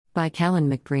By Callan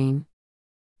McBreen.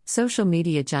 Social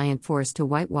media giant forced to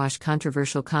whitewash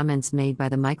controversial comments made by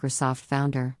the Microsoft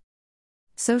founder.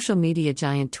 Social media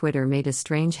giant Twitter made a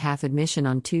strange half-admission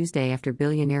on Tuesday after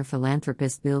billionaire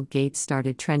philanthropist Bill Gates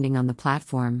started trending on the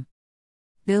platform.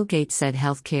 Bill Gates said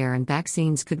healthcare and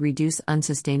vaccines could reduce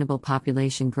unsustainable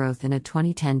population growth in a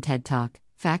 2010 TED Talk,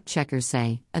 fact-checkers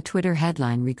say, a Twitter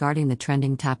headline regarding the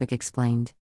trending topic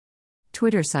explained.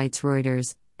 Twitter cites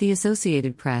Reuters, the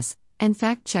Associated Press, and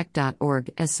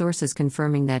factcheck.org as sources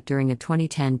confirming that during a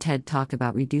 2010 TED Talk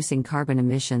about reducing carbon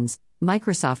emissions,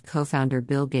 Microsoft co-founder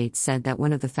Bill Gates said that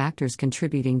one of the factors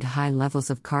contributing to high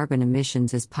levels of carbon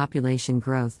emissions is population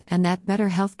growth and that better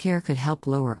healthcare could help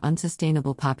lower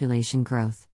unsustainable population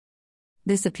growth.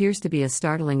 This appears to be a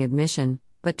startling admission,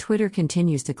 but Twitter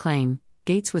continues to claim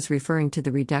Gates was referring to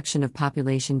the reduction of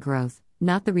population growth,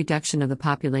 not the reduction of the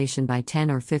population by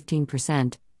 10 or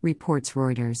 15%, reports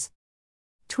Reuters.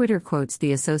 Twitter quotes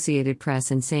the Associated Press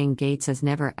in saying Gates has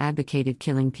never advocated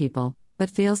killing people, but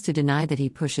fails to deny that he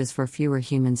pushes for fewer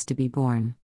humans to be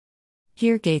born.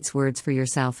 Hear Gates' words for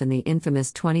yourself in the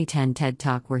infamous 2010 TED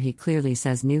Talk where he clearly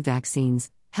says new vaccines,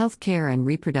 healthcare and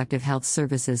reproductive health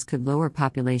services could lower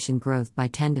population growth by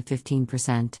 10 to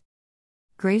 15%.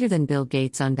 Greater than Bill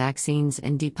Gates on vaccines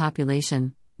and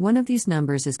depopulation, one of these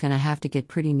numbers is going to have to get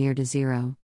pretty near to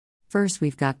zero. First,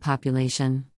 we've got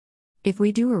population. If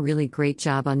we do a really great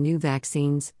job on new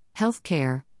vaccines,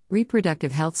 healthcare,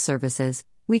 reproductive health services,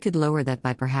 we could lower that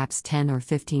by perhaps 10 or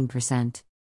 15%.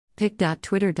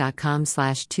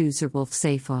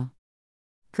 pic.twitter.com/2zerwolfsafo.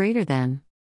 Greater than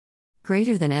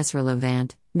Ezra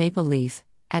Levant, Maple Leaf,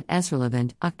 at Ezra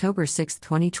Levant, October 6,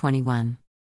 2021.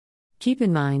 Keep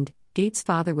in mind, Gates'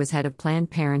 father was head of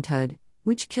Planned Parenthood,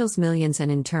 which kills millions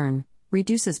and in turn,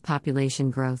 reduces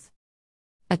population growth.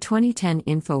 A 2010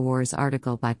 InfoWars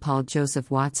article by Paul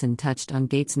Joseph Watson touched on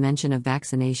Gates' mention of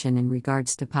vaccination in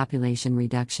regards to population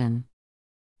reduction.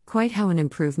 Quite how an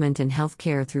improvement in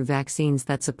healthcare through vaccines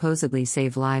that supposedly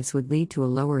save lives would lead to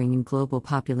a lowering in global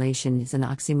population is an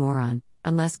oxymoron,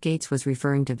 unless Gates was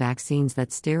referring to vaccines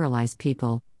that sterilize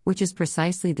people, which is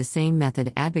precisely the same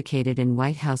method advocated in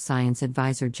White House science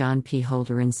advisor John P.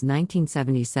 Holdren's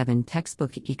 1977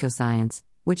 textbook Ecoscience,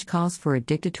 which calls for a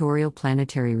dictatorial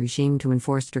planetary regime to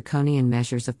enforce draconian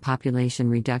measures of population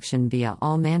reduction via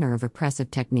all manner of oppressive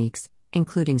techniques,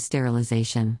 including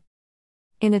sterilization.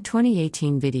 In a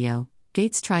 2018 video,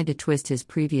 Gates tried to twist his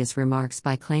previous remarks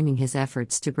by claiming his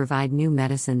efforts to provide new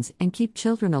medicines and keep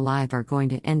children alive are going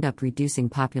to end up reducing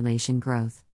population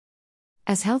growth.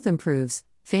 As health improves,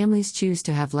 families choose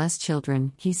to have less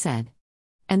children, he said.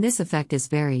 And this effect is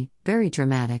very, very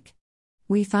dramatic.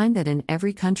 We find that in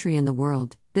every country in the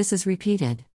world, this is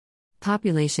repeated.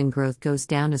 Population growth goes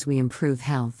down as we improve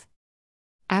health.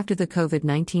 After the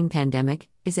COVID-19 pandemic,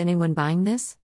 is anyone buying this?